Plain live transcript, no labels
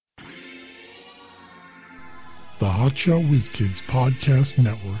the Hotshot Whiz Kids Podcast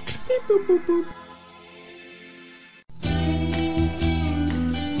Network. Beep, boop, boop, boop.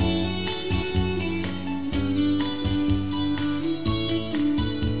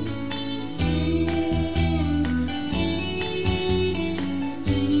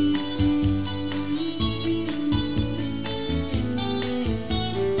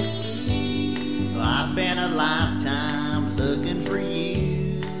 I spent a lifetime looking for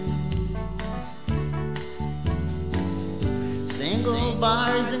you. Single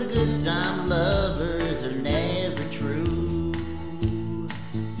bars and good time lovers are never true.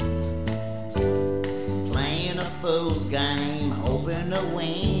 Playing a fool's game, hoping to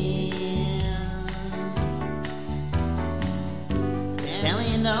win.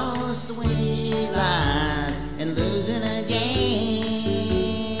 Telling those sweet lies and losing again.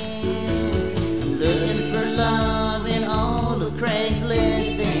 Looking for love in all of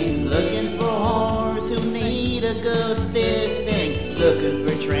Craigslist things. Looking for whores who need a good fisting. Looking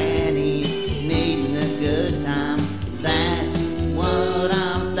for trannies needing a good time. That's what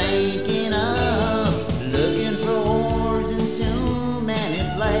I'm thinking of. Looking for whores in too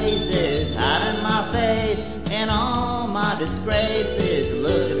many places. Hiding my face and all my disgraces.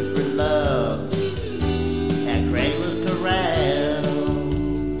 Looking for love at Craigslist Corral.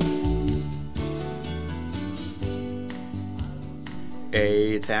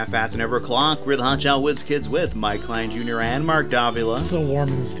 Hey, it's o'clock. We're the Hotshot Whiz Kids with Mike Klein Jr. and Mark Davila. It's so warm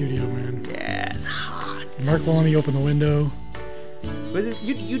in the studio, man. Yeah, it's hot. Mark won't let me open the window. But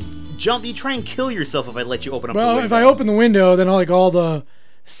you try and kill yourself if I let you open up the window. Well, if I open the window, then all the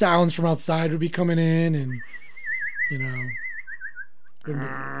sounds from outside would be coming in, and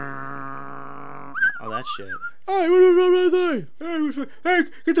Oh, that shit. Hey, hey,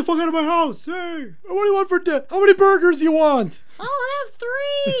 get the fuck out of my house! Hey, what do you want for dinner? How many burgers do you want? I'll have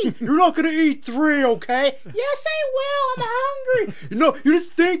 3. You're not gonna eat 3, okay? Yes, I will. I'm hungry. No, you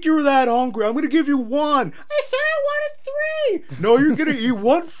just think you're that hungry. I'm gonna give you 1. I said I wanted 3. No, you're gonna eat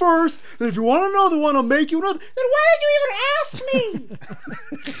 1 first. Then if you want another one, I'll make you another. Then why did you even ask me?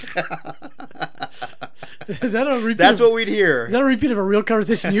 Is that a repeat? That's what we'd hear. Is that a repeat of a real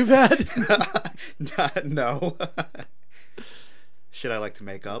conversation you've had? No. Shit I like to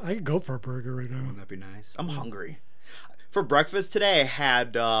make up. I could go for a burger right now. Wouldn't that be nice? I'm hungry. For breakfast today, I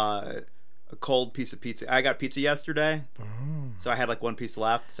had a cold piece of pizza. I got pizza yesterday, so I had like 1 piece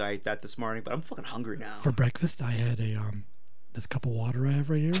left, so I ate that this morning, but I'm fucking hungry now. For breakfast, I had this cup of water I have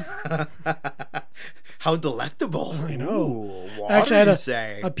right here. How delectable. I know. Ooh, water, actually, I had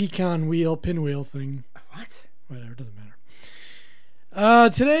say. a pecan pinwheel thing. What? Whatever, doesn't matter.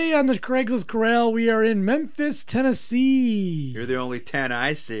 Today on the Craigslist Corral, we are in Memphis, Tennessee. You're the only 10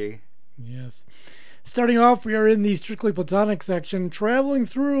 I see. Yes. Starting off, we are in the Strictly Platonic section, traveling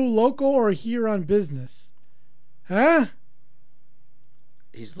through local or here on business. Huh?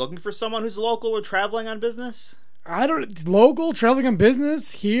 He's looking for someone who's local or traveling on business? Local, traveling on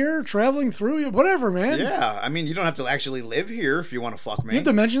business, here, traveling through, whatever, man. Yeah, I mean, you don't have to actually live here if you want to fuck me. You have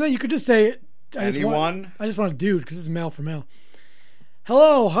to mention that? You could just say, Anyone? I just want a dude, because this is male for male.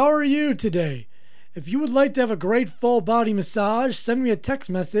 Hello, how are you today? If you would like to have a great full body massage, send me a text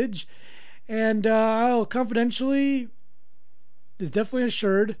message, and I'll confidentially, is definitely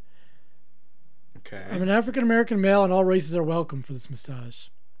assured, Okay. I'm an African-American male, and all races are welcome for this massage.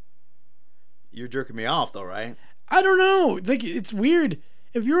 You're jerking me off, though, right? I don't know. It's weird.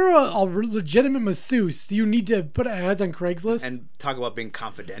 If you're a legitimate masseuse, do you need to put ads on Craigslist? And talk about being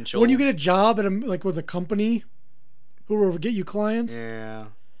confidential. When you get a job at with a company who will get you clients? Yeah.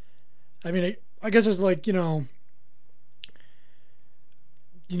 I mean, I guess there's you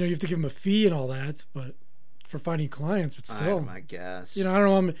have to give them a fee and all that, but for finding clients, but still. I guess. I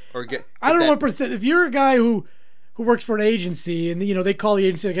don't know. I don't know what percent. If you're a guy who works for an agency and they call the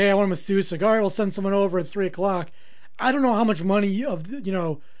agency like, hey, I want a masseuse, like, all right, we'll send someone over at 3:00. I don't know how much money of the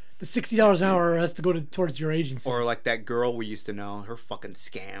 $60 an hour has to go towards your agency. Or like that girl we used to know, her fucking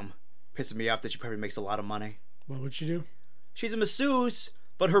scam. Pissing me off that she probably makes a lot of money. What would she do? She's a masseuse,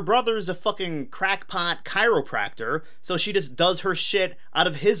 but her brother's a fucking crackpot chiropractor, so she just does her shit out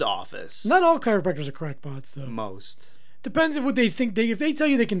of his office. Not all chiropractors are crackpots, though. Most. Depends on what they think. If they tell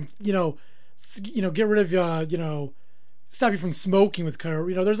you they can, get rid of, stop you from smoking with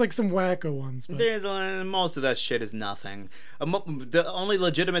chiro. There's like some wacko ones. But. There's most of that shit is nothing. The only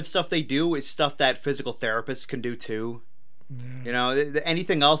legitimate stuff they do is stuff that physical therapists can do too. Yeah.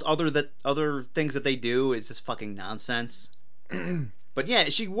 Anything else other things that they do is just fucking nonsense. But yeah,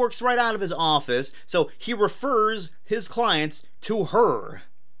 she works right out of his office, so he refers his clients to her.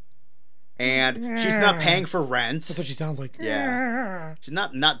 And she's not paying for rent. That's what she sounds like. Yeah. She's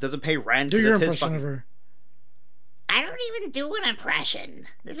not doesn't pay rent. Do your impression of her. even do an impression.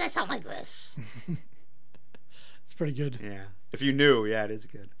 Does that sound like this? It's pretty good. Yeah. If you knew, yeah, it is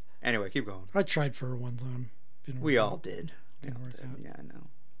good. Anyway, keep going. I tried for her one time. We all did. Didn't work out. Yeah, I know.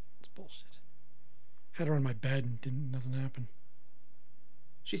 It's bullshit. Had her on my bed and nothing happened.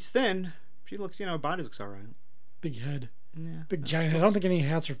 She's thin. She looks, her body looks all right. Big head. Yeah. Big giant head. I don't think any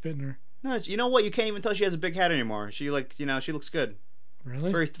hats are fitting her. No, you know what? You can't even tell she has a big head anymore. She she looks good.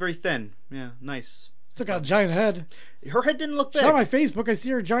 Really? Very, very thin. Yeah, nice. Still got a giant head. Her head didn't look big. She's on my Facebook. I see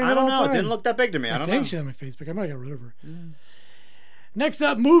her giant head all the time. I don't know. It didn't look that big to me. I don't know. I think she's on my Facebook. I might have got rid of her. Next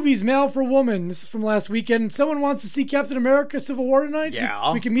up, movies, Mail for Woman. This is from last weekend. Someone wants to see Captain America Civil War tonight?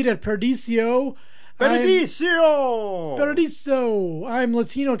 Yeah. We can meet at Paradiso. Paradiso! I'm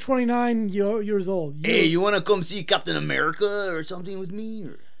Latino, 29 years old. Hey, you want to come see Captain America or something with me?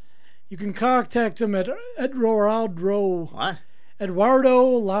 Or? You can contact him at Eduardo. What? Eduardo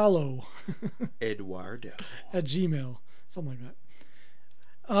Lalo. Eduardo. At Gmail. Something like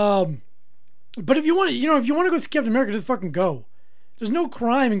that. But if you want to, if you want to go see Captain America, just fucking go. There's no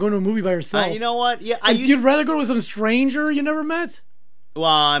crime in going to a movie by yourself. You know what? Yeah, you'd rather go with some stranger you never met? Well,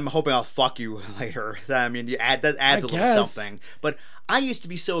 I'm hoping I'll fuck you later. I mean, that adds a little something. But I used to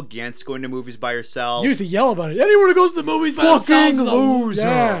be so against going to movies by yourself. You used to yell about it. Anyone who goes to the movies by themselves is a loser.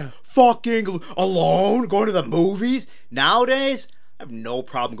 Yeah. Fucking alone going to the movies. Nowadays, I have no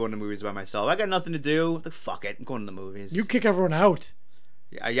problem going to movies by myself. I got nothing to do. Like, fuck it, I'm going to the movies. You kick everyone out.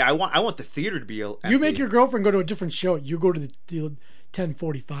 Yeah. I want the theater to be empty. You make your girlfriend go to a different show. You go to the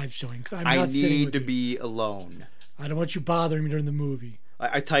 10:45 showing because I'm not sitting with you. I need to be alone. I don't want you bothering me during the movie.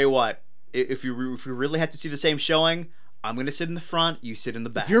 I tell you what, if you really have to see the same showing, I'm going to sit in the front, you sit in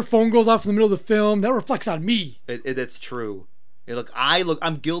the back. If your phone goes off in the middle of the film, that reflects on me. That's true.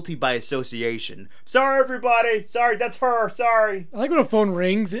 I'm guilty by association. Sorry, everybody. Sorry, that's her. Sorry. I like when a phone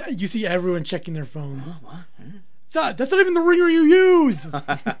rings, you see everyone checking their phones. What? That's not even the ringer you use.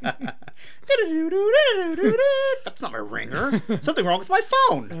 That's not my ringer. Something wrong with my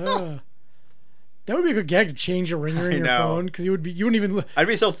phone. That would be a good gag to change your ringer in your phone because you wouldn't even. I'd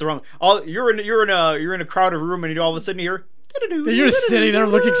be so thrown. You're in a crowded room and all of a sudden you hear. You're just sitting there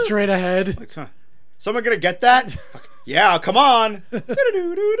looking straight ahead. Like, huh, someone gonna get that? Yeah, come on. Like,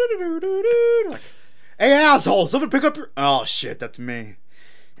 hey, asshole! Someone pick up your. Oh shit, that's me.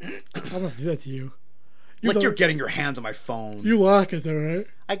 I'm gonna have to do that to you. You're getting your hands on my phone. You lock it though, right?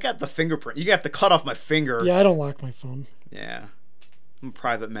 I got the fingerprint. You have to cut off my finger. Yeah, I don't lock my phone. Yeah, I'm a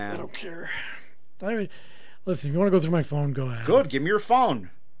private man. I don't care. Listen, if you want to go through my phone, go ahead. Good, give me your phone.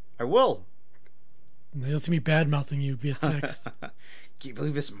 I will. You'll see me bad-mouthing you via text. Can you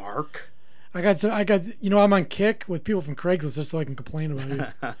believe this, Mark? I got. I'm on Kick with people from Craigslist just so I can complain about you.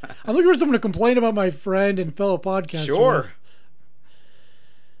 I'm looking for someone to complain about my friend and fellow podcaster. Sure.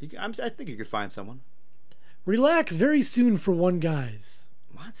 I think you could find someone. Relax very soon for one, guys.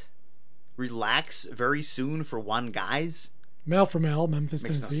 What? Relax very soon for one, guys? Mail for Mel, Memphis,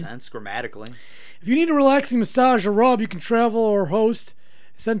 Makes Tennessee. no sense grammatically. If you need a relaxing massage or rub, you can travel or host.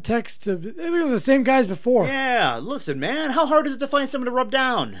 Send text to the same guys before. Yeah, listen, man. How hard is it to find someone to rub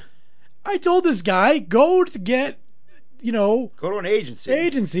down? I told this guy, go to get, Go to an agency.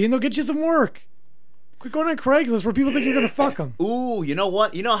 And they'll get you some work. Quit going on Craigslist where people think you're going to fuck them. Ooh, you know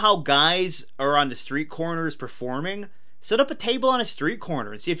what? You know how guys are on the street corners performing? Set up a table on a street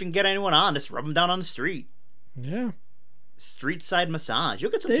corner and see if you can get anyone on. Just rub them down on the street. Yeah. Street side massage. You'll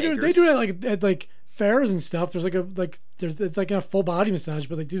get some takers. They do that at fairs and stuff. There's it's like a full body massage,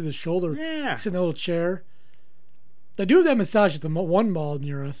 but they do the shoulder. Yeah. Sit in a little chair. They do that massage at the one mall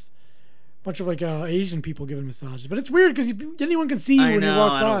near us. A bunch of Asian people giving massages, but it's weird because anyone can see you when you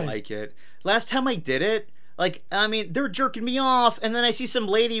walk by. I don't like it. Last time I did it, they're jerking me off, and then I see some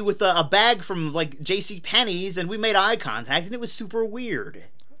lady with a bag from J.C. Penney's, and we made eye contact, and it was super weird.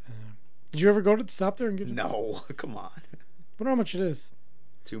 Did you ever go to stop there and get it? No, come on. I wonder how much it is.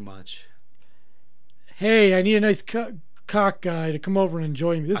 Too much. Hey, I need a nice cock guy to come over and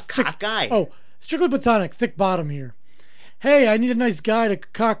enjoy me. Cock guy? Oh, strictly platonic, thick bottom here. Hey, I need a nice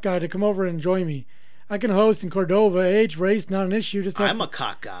cock guy to come over and enjoy me. I can host in Cordova. Age, race, not an issue. I'm a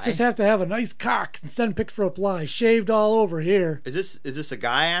cock guy. Just have to have a nice cock and send pics for reply. Shaved all over here. Is this a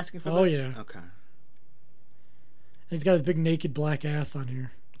guy asking for this? Oh, yeah. Okay. He's got his big naked black ass on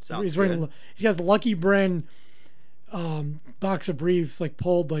here. Sounds good. He has Lucky Brand boxer briefs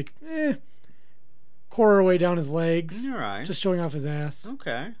pulled quarter way down his legs. All right. Just showing off his ass.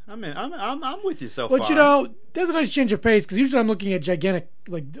 Okay. I'm with you so far. But that's a nice change of pace because usually I'm looking at gigantic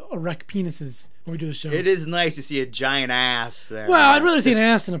erect penises when we do the show. It is nice to see a giant ass there. Well, I'd rather see an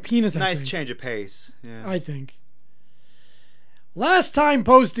ass than a penis. Nice change of pace. Yeah. I think. Last time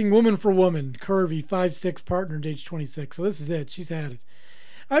posting woman for woman. Curvy, 5'6", partner, age 26. So this is it. She's had it.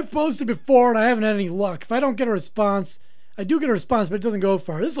 I've posted before and I haven't had any luck. If I don't get a response, I do get a response, but it doesn't go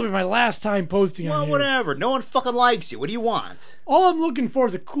far. This will be my last time posting on Well, here. whatever. No one fucking likes you. What do you want? All I'm looking for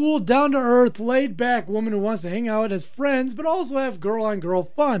is a cool, down-to-earth, laid-back woman who wants to hang out as friends, but also have girl-on-girl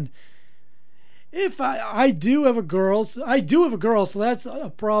fun. If I do have a girl, so that's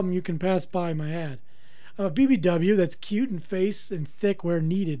a problem you can pass by my ad. I'm a BBW that's cute in face and thick where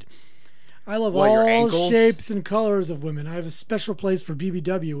needed. I love all shapes and colors of women. I have a special place for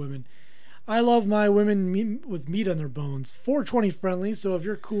BBW women. I love my women with meat on their bones. 420 friendly, so if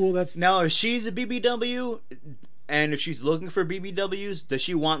you're cool, that's... Now, if she's a BBW, and if she's looking for BBWs, does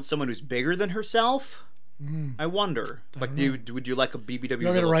she want someone who's bigger than herself? I wonder. Would you like a BBW You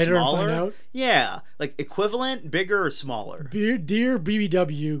want me to little write her and smaller? find out? Yeah. Like equivalent, bigger or smaller? Dear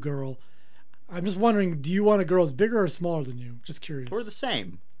BBW girl, I'm just wondering, do you want a girl who's bigger or smaller than you? Just curious. Or the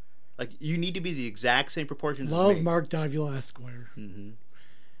same. Like, you need to be the exact same proportions as Love, me. Mark Davila Esquire. Mm-hmm.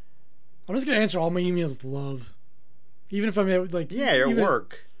 I'm just going to answer all my emails with love. Even if I'm at, like... Yeah, your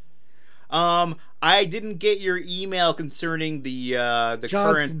work. I didn't get your email concerning the Johnson,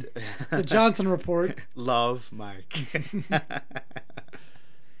 current... the Johnson report. Love, Mike. And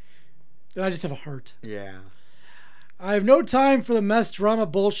I just have a heart. Yeah. I have no time for the mess, drama,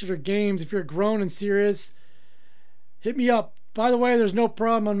 bullshit, or games. If you're grown and serious, hit me up. By the way, there's no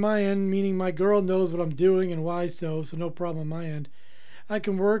problem on my end, meaning my girl knows what I'm doing and why so no problem on my end. I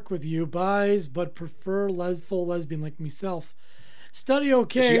can work with you, bis, but prefer full lesbian like myself. Study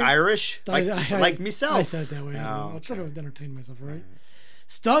okay. Is she Irish? Like myself. I said it that way. Oh, I'll try to entertain myself, right?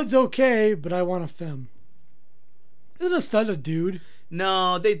 Stud's okay, but I want a femme. Isn't a stud a dude?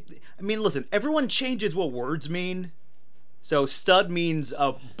 No, listen, everyone changes what words mean. So stud means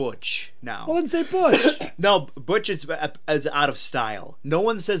butch now. Well, then say butch. No, butch is out of style. No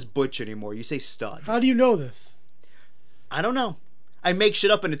one says butch anymore. You say stud. How do you know this? I don't know. I make shit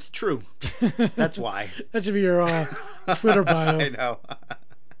up and it's true. That's why. That should be your Twitter bio. I know.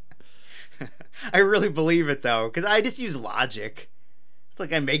 I really believe it, though, because I just use logic. It's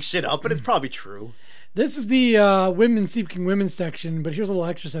like I make shit up, but it's probably true. This is the Women Seeking Women section, but here's a little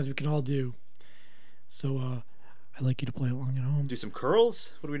exercise we can all do. So I'd like you to play along at home. Do some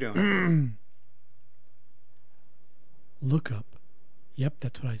curls? What are we doing? Look up. Yep,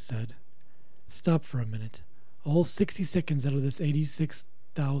 that's what I said. Stop for a minute. A whole 60 seconds out of this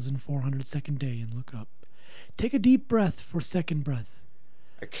 86,400 second day and look up. Take a deep breath for second breath.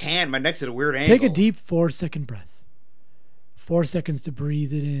 I can't. My neck's at a weird angle. Take a deep 4-second breath. 4 seconds to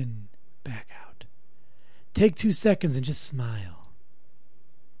breathe it in, back out. Take 2 seconds and just smile.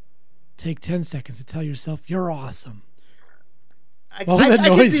 Take 10 seconds to tell yourself you're awesome. What was that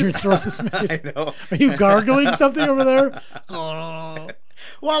noise your throat just made? I know. Are you gargling something over there? Oh.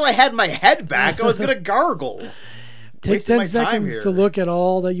 While I had my head back, I was going to gargle. Take 10 seconds to look at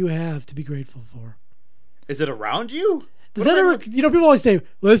all that you have to be grateful for. Is it around you? Does that ever, people always say,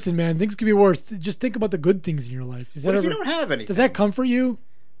 listen, man, things could be worse. Just think about the good things in your life. What if you don't have anything? Does that comfort you?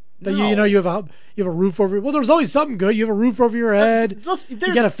 That No. you have a roof over. Well, there's always something good. You have a roof over your head.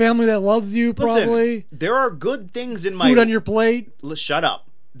 You got a family that loves you. Probably. Listen, there are good things in my food on your plate. Shut up.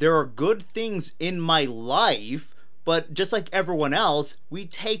 There are good things in my life, but just like everyone else, we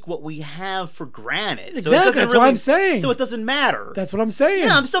take what we have for granted. Exactly. That's what I'm saying. So it doesn't matter. That's what I'm saying.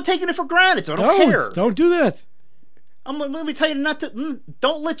 Yeah, I'm still taking it for granted, so I don't care. Don't do that. Let me tell you not to.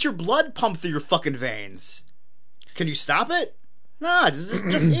 Don't let your blood pump through your fucking veins. Can you stop it? Nah, it just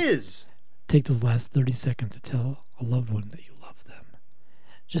is. Take those last 30 seconds to tell a loved one that you love them.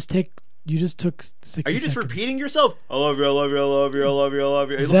 You just took 60 seconds. Are you just repeating yourself? I love you, I love you, I love you, I love you, I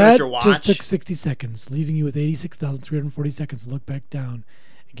love you. Are you looking That at your watch? just took 60 seconds, leaving you with 86,340 seconds to look back down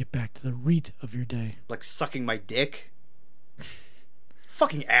and get back to the reet of your day. Like sucking my dick?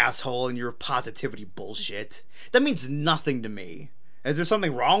 Fucking asshole and your positivity bullshit. That means nothing to me. Is there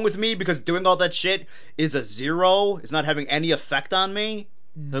something wrong with me because doing all that shit is a zero? Is not having any effect on me?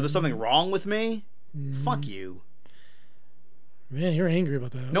 So there's something wrong with me? Fuck you. Man, you're angry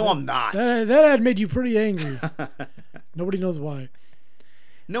about that. No, I'm not. That ad made you pretty angry. Nobody knows why.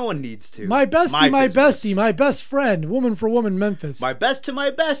 No one needs to. My bestie, my business. bestie, my best friend, woman for woman, Memphis. My best to my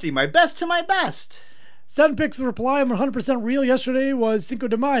bestie, my best to my best. 7 pics of reply. I'm 100% real. Yesterday was Cinco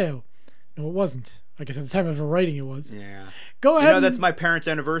de Mayo. No, it wasn't. I guess at the time of writing it was. Yeah. Go ahead. You know that's my parents'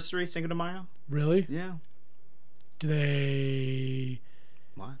 anniversary, Cinco de Mayo? Really? Yeah. Do they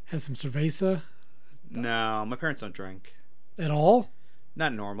What? have some cerveza? No, my parents don't drink. At all?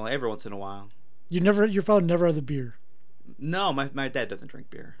 Not normally, every once in a while. Your father never has a beer. No, my dad doesn't drink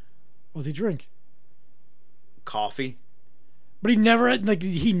beer. What does he drink? Coffee. But he never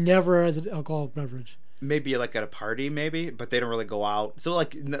has an alcoholic beverage. Maybe like at a party, maybe, but they don't really go out. So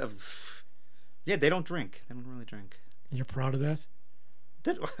like, yeah, they don't drink. They don't really drink. You're proud of that?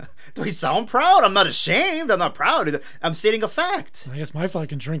 Do we sound proud? I'm not ashamed. I'm not proud. I'm stating a fact. I guess my father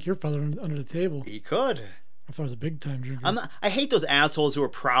can drink your father under the table. He could. My father's a big time drinker. I hate those assholes who are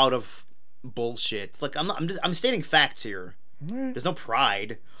proud of bullshit. Like I'm stating facts here. Right. There's no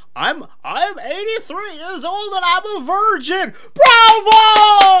pride. I'm 83 years old and I'm a virgin.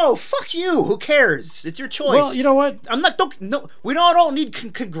 Bravo! Fuck you. Who cares? It's your choice. Well, you know what? We don't need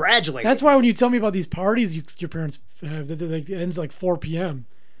congratulate. That's why when you tell me about these parties your parents have, that it ends like 4 p.m.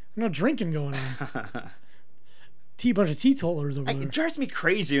 No drinking going on. Bunch of teetotalers over there. It drives me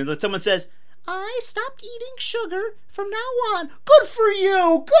crazy when someone says, I stopped eating sugar from now on. Good for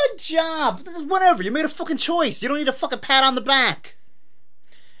you. Good job. Whatever. You made a fucking choice. You don't need a fucking pat on the back.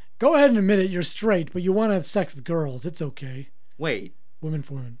 Go ahead and admit it. You're straight, but you want to have sex with girls. It's okay. Wait. Women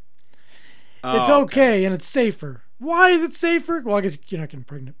for women. Oh, it's okay, and it's safer. Why is it safer? Well, I guess you're not getting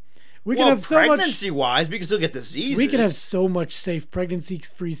pregnant. We can have so much pregnancy-wise, we can still get diseases. We can have so much safe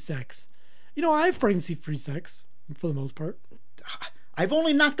pregnancy-free sex. You know, I have pregnancy-free sex for the most part. I've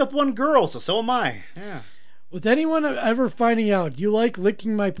only knocked up one girl, so am I. Yeah. With anyone ever finding out, you like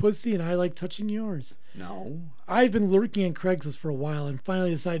licking my pussy and I like touching yours? No. I've been lurking on Craigslist for a while and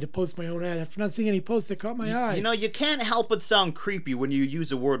finally decided to post my own ad after not seeing any posts that caught my eye. You know, you can't help but sound creepy when you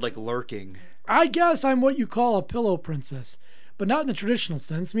use a word like lurking. I guess I'm what you call a pillow princess, but not in the traditional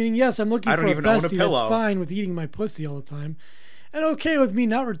sense, meaning yes, I'm looking for a bestie that's fine with eating my pussy all the time and okay with me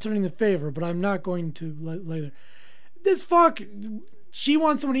not returning the favor, but I'm not going to lay there. This fuck... She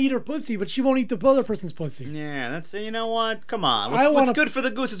wants someone to eat her pussy, but she won't eat the other person's pussy. Yeah, that's... You know what? Come on. What's good for the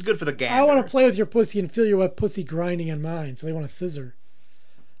goose is good for the gander. I want to play with your pussy and feel your wet pussy grinding on mine, so they want to scissor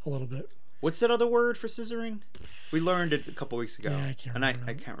a little bit. What's that other word for scissoring? We learned it a couple weeks ago. Yeah,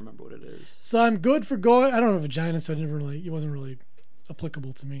 I can't remember what it is. So I'm good for going... I don't have a vagina, so it wasn't really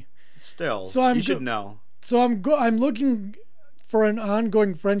applicable to me. Still, so you should know. So I'm looking for an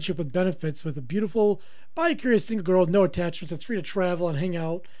ongoing friendship with benefits with a beautiful... bi-curious single girl with no attachments that's free to travel and hang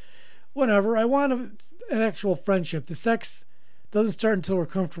out whenever. I want an actual friendship. The sex doesn't start until we're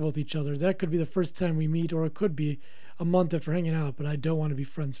comfortable with each other. That could be the first time we meet, or it could be a month after hanging out, but I don't want to be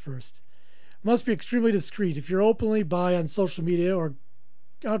friends first. Must be extremely discreet. If you're openly bi on social media or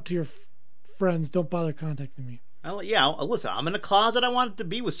out to your friends, don't bother contacting me. Listen, I'm in the closet. I wanted to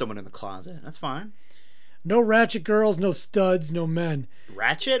be with someone in the closet. That's fine. No ratchet girls, no studs, no men.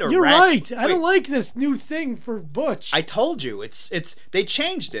 Ratchet or You're right. I don't like this new thing for butch. I told you. It's they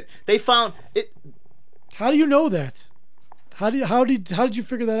changed it. They found it. How do you know that? How did you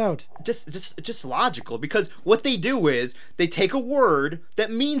figure that out? Just logical, because what they do is they take a word that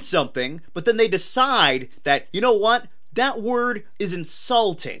means something, but then they decide that, you know what? That word is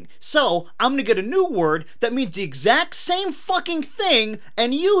insulting. So, I'm gonna get a new word that means the exact same fucking thing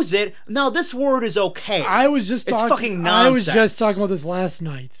and use it. Now, this word is okay. It's fucking nonsense. I was just talking about this last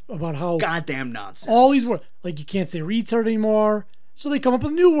night, about how... Goddamn nonsense. All these words, like you can't say retard anymore, so they come up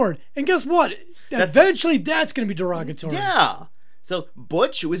with a new word. And guess what? Eventually, that's gonna be derogatory. Yeah. So,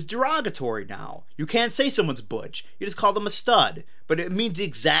 butch is derogatory now. You can't say someone's butch. You just call them a stud. But it means the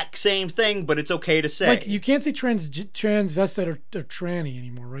exact same thing, but it's okay to say. Like, you can't say transvestite or tranny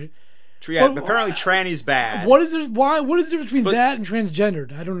anymore, right? Yeah, but apparently tranny's bad. What is the difference between that and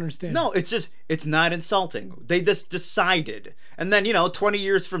transgendered? I don't understand. No, it's not insulting. They just decided. And then, 20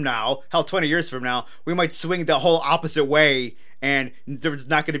 years from now, we might swing the whole opposite way, and there's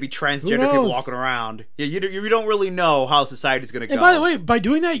not going to be transgender people walking around. You don't really know how society's going to go. And by the way, by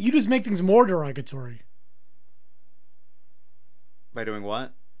doing that, you just make things more derogatory. By doing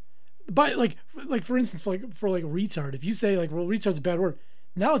what? By like for instance, for retard. If you say retard's a bad word,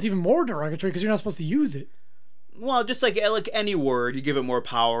 now it's even more derogatory because you're not supposed to use it. Well, just like any word, you give it more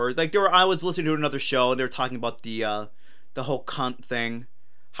power. Like I was listening to another show, and they were talking about the whole cunt thing.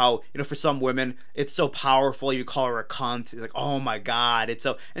 How for some women it's so powerful. You call her a cunt. It's like, oh my god, it's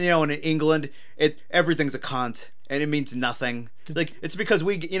so. And in England, everything's a cunt. And it means nothing. Like, it's because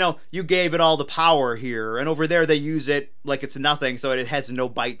you gave it all the power here, and over there they use it like it's nothing, so it has no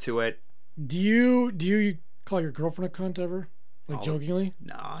bite to it. Do you call your girlfriend a cunt ever? Jokingly?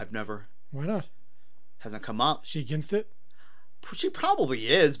 No, I've never. Why not? Hasn't come up. She against it? She probably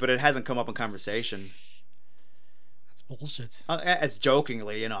is, but it hasn't come up in conversation. That's bullshit. As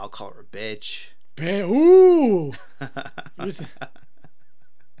jokingly, I'll call her a bitch. Ooh!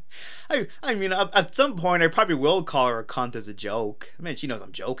 I mean, at some point, I probably will call her a cunt as a joke. I mean, she knows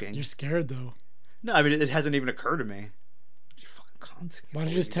I'm joking. You're scared, though. No, I mean, it hasn't even occurred to me. You fucking cunt. Why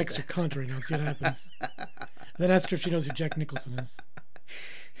don't you just text her cunt right now and see what happens? Then ask her if she knows who Jack Nicholson is.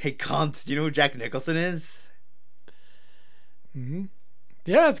 Hey, cunt, do you know who Jack Nicholson is? Mm-hmm.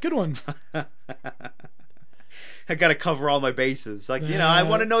 Yeah, that's a good one. I gotta cover all my bases. Like, I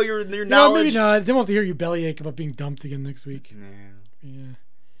want to know your knowledge. No, maybe not. They won't have to hear you bellyache about being dumped again next week. Yeah.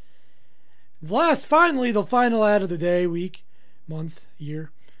 Finally, the final ad of the day, week, month,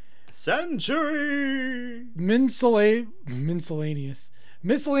 year. Century. Miscellaneous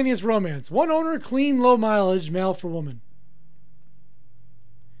romance. One owner, clean, low mileage, male for woman.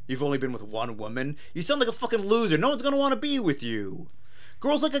 You've only been with one woman? You sound like a fucking loser. No one's gonna want to be with you.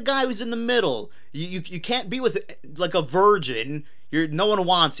 Girls like a guy who's in the middle. You can't be with like a virgin. No one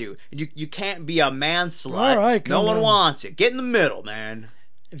wants you. You can't be a man slut. All right, no one wants you. Get in the middle, man.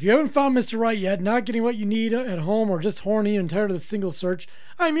 If you haven't found Mr. Right yet, not getting what you need at home, or just horny and tired of the single search,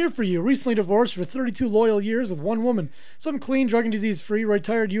 I'm here for you. Recently divorced for 32 loyal years with one woman. Some clean, drug and disease-free,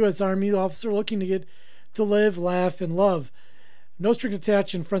 retired U.S. Army officer looking to get to live, laugh, and love. No strings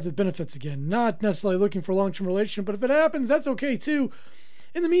attached and friends with benefits again. Not necessarily looking for a long-term relationship, but if it happens, that's okay too.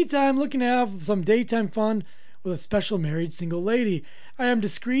 In the meantime, looking to have some daytime fun with a special married single lady. I am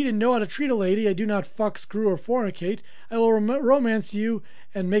discreet and know how to treat a lady. I do not fuck, screw, or fornicate. I will romance you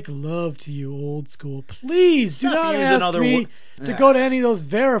and make love to you, old school. Please do not ask me to go to any of those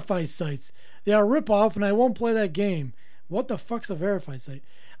verify sites. They are rip-off, and I won't play that game. What the fuck's a verify site?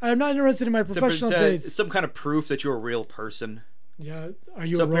 I am not interested in my professional dates. Some kind of proof that you're a real person. Yeah, are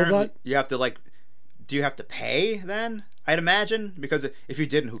you a robot? You have to do you have to pay then? I'd imagine, because if you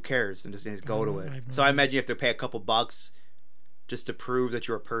didn't, who cares? And just go to it. So I imagine you have to pay a couple bucks just to prove that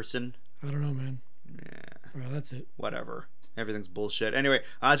you're a person. I don't know, man. Yeah. Well, that's it. Whatever. Everything's bullshit. Anyway,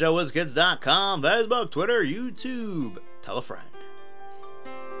 HotJoeWizKids.com, Facebook, Twitter, YouTube. Tell a friend.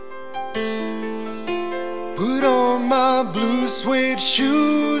 Put on my blue suede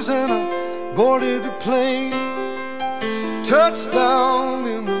shoes and I boarded the plane. Touchdown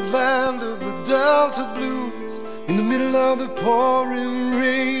in the land of the Delta Blues. In the middle of the pouring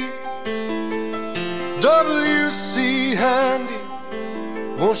rain. W.C. Handy,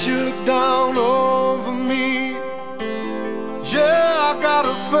 won't you look down over me? Yeah, I got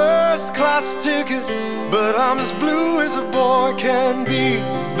a first class ticket, but I'm as blue as a boy can be.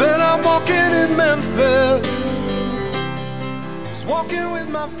 Then I'm walking in Memphis, just walking with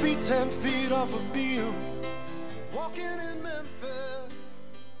my feet 10 feet off a beam. Walking in Memphis.